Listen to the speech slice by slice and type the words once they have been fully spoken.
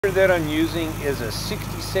That I'm using is a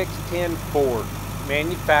 6610 Ford,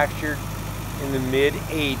 manufactured in the mid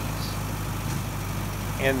 80s,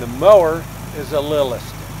 and the mower is a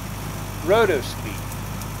Lilliston Roto Speed,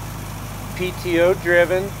 PTO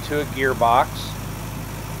driven to a gearbox,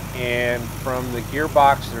 and from the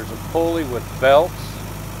gearbox there's a pulley with belts.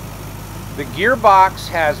 The gearbox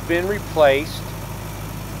has been replaced,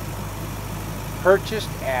 purchased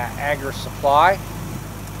at Agri Supply,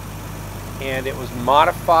 and it was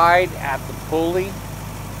modified at the pulley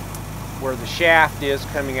where the shaft is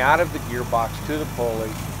coming out of the gearbox to the pulley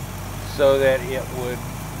so that it would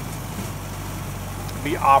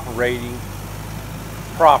be operating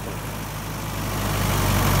properly.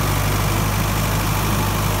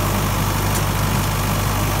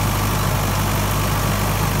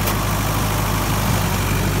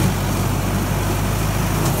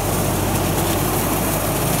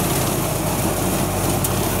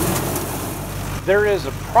 There is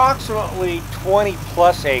approximately 20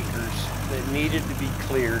 plus acres that needed to be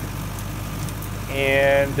cleared,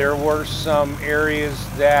 and there were some areas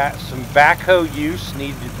that some backhoe use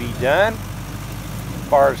needed to be done as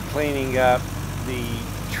far as cleaning up the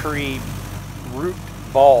tree root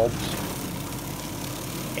bulbs.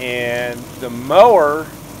 And the mower,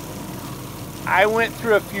 I went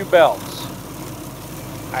through a few belts.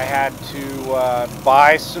 I had to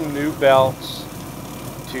buy some new belts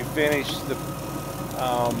to finish the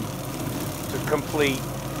to complete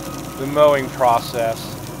the mowing process.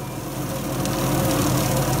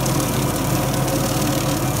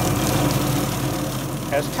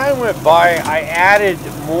 As time went by, I added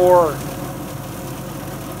more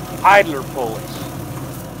idler pulleys.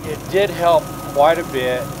 It did help quite a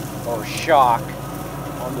bit, or shock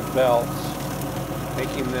on the belts,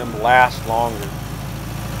 making them last longer.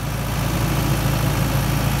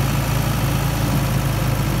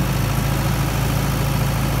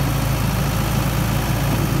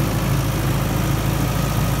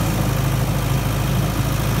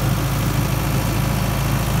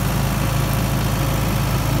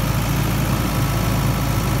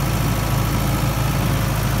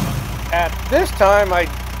 At this time, I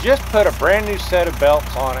just put a brand new set of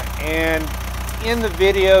belts on it, and in the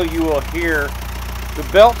video you will hear the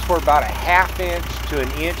belts were about a ½ inch to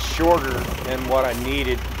an inch shorter than what I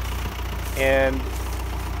needed. And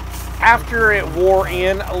after it wore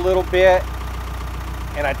in a little bit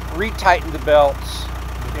and I retightened the belts,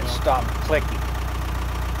 it stopped clicking.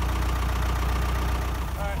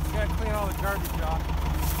 Alright, you gotta clean all the garbage off.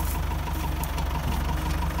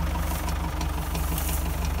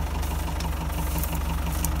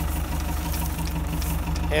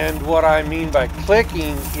 And what I mean by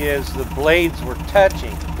clicking is the blades were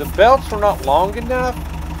touching. The belts were not long enough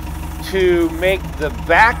to make the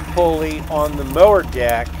back pulley on the mower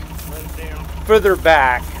deck further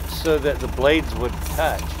back so that the blades would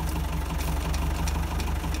touch.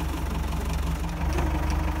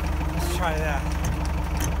 Let's try that.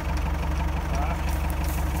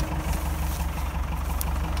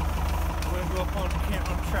 I'm gonna go up on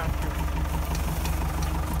tractor.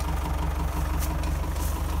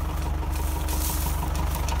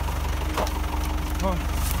 Oh.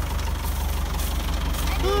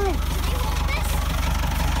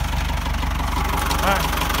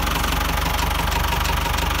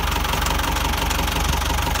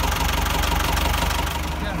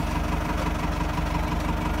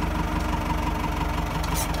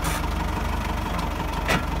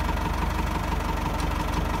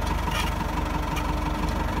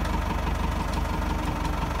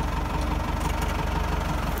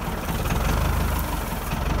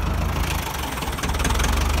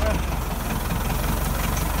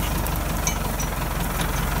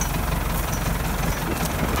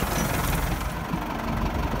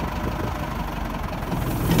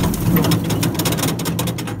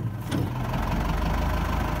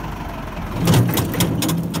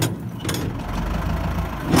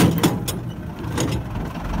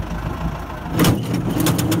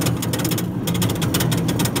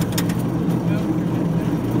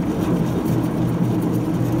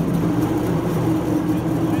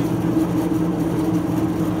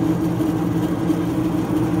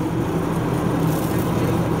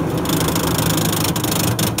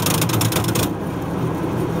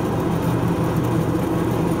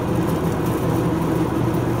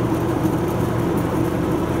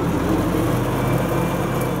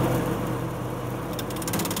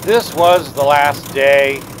 This was the last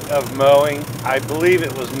day of mowing. I believe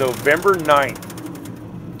it was November 9th,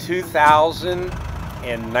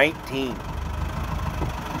 2019.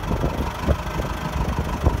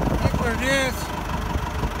 Look what it is.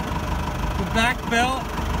 The back belt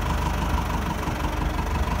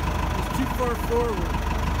too far forward.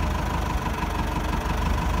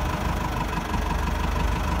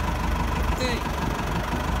 I think.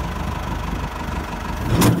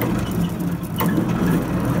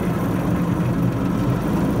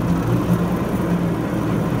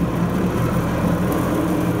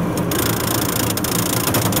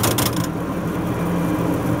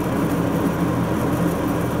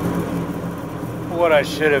 What I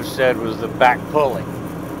should have said was the back pulling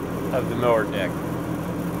of the mower deck.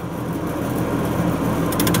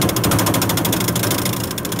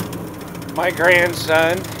 My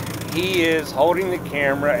grandson, he is holding the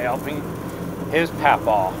camera, helping his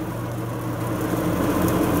papa.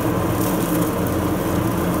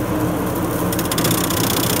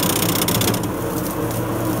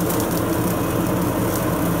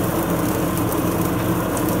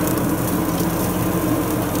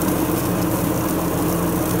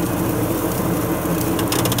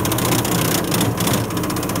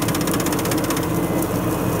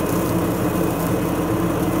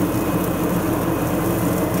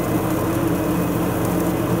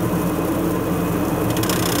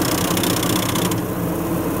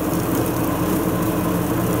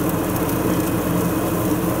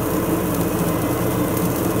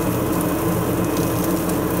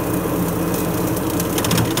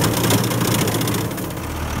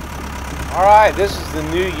 All right, this is the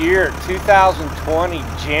new year, 2020,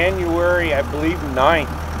 January, I believe 9th.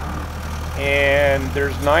 And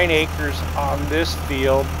there's 9 acres on this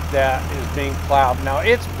field that is being plowed. Now,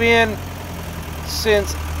 it's been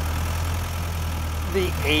since the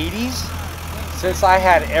 80s since I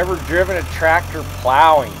had ever driven a tractor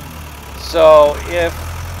plowing. So if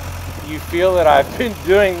you feel that I've been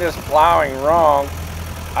doing this plowing wrong,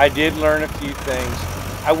 I did learn a few things.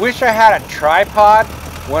 I wish I had a tripod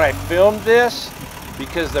when I filmed this,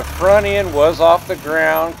 because the front end was off the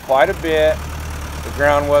ground quite a bit. The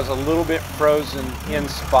ground was a little bit frozen in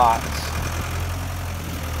spots.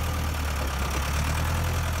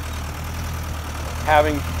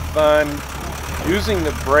 Having fun using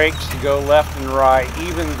the brakes to go left and right,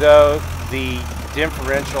 even though the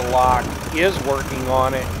differential lock is working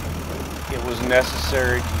on it, it was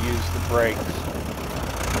necessary to use the brakes.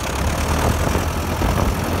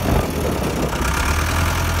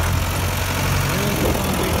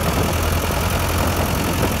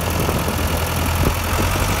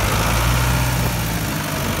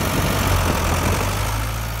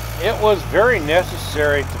 It was very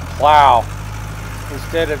necessary to plow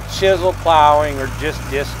instead of chisel plowing or just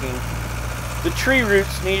disking. The tree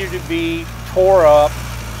roots needed to be tore up,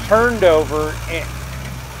 turned over, and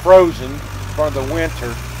frozen for the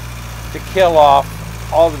winter to kill off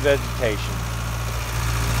all the vegetation.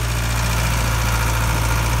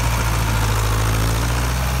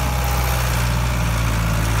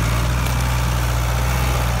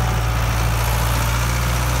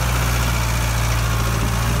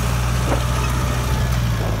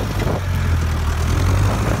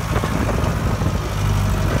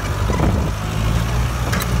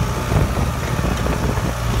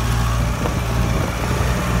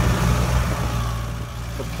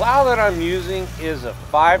 The plow that I'm using is a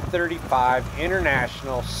 535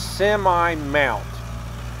 International semi-mount.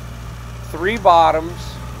 3 bottoms,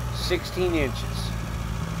 16 inches.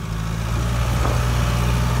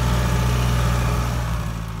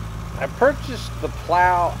 I purchased the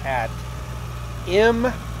plow at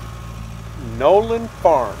M. Nolan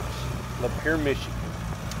Farms, Lapeer, Michigan.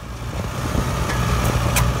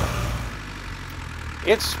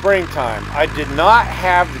 It's springtime. I did not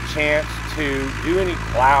have the chance to do any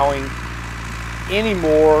plowing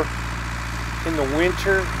anymore in the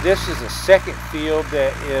winter. This is a second field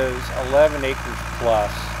that is 11 acres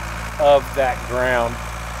plus of that ground,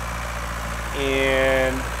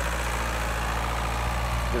 and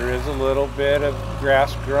there is a little bit of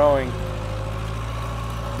grass growing.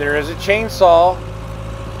 There is a chainsaw.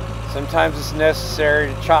 Sometimes it's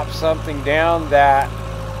necessary to chop something down that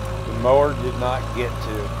the mower did not get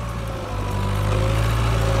to.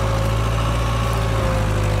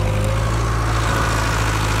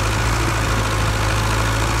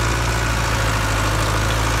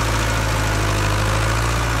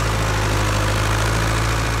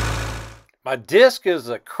 My disc is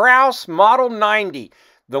a Kraus Model 90.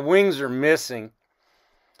 The wings are missing.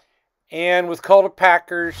 And with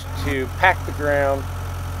cultipackers to pack the ground.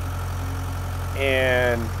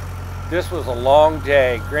 And this was a long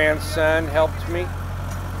day. Grandson helped me.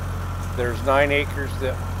 There's 9 acres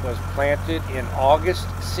that was planted in August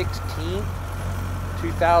 16th,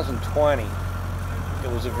 2020.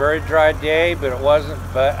 It was a very dry day, but it wasn't.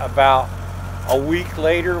 But about a week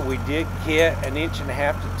later, we did get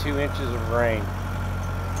 1.5 to 2 inches of rain.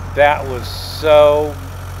 That was so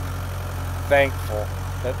thankful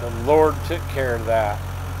that the Lord took care of that.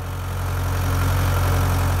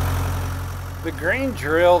 The grain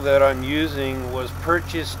drill that I'm using was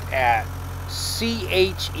purchased at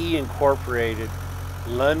CHE Incorporated,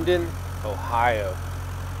 London, Ohio.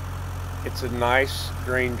 It's a nice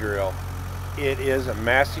grain drill. It is a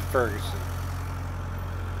Massey Ferguson,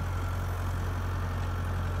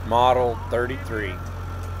 model 33.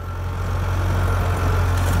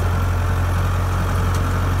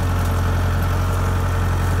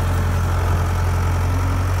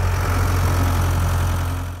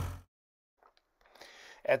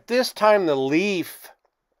 At this time, the leaf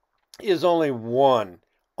is only one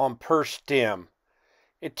on per stem.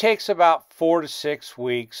 It takes about 4 to 6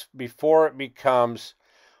 weeks before it becomes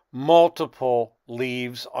multiple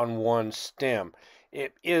leaves on one stem.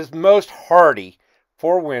 It is most hardy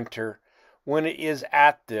for winter when it is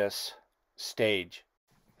at this stage.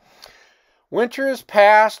 Winter is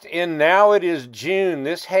past and now it is June.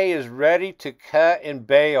 This hay is ready to cut and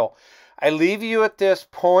bale. I leave you at this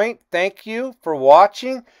point. Thank you for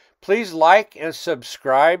watching. Please like and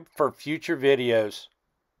subscribe for future videos.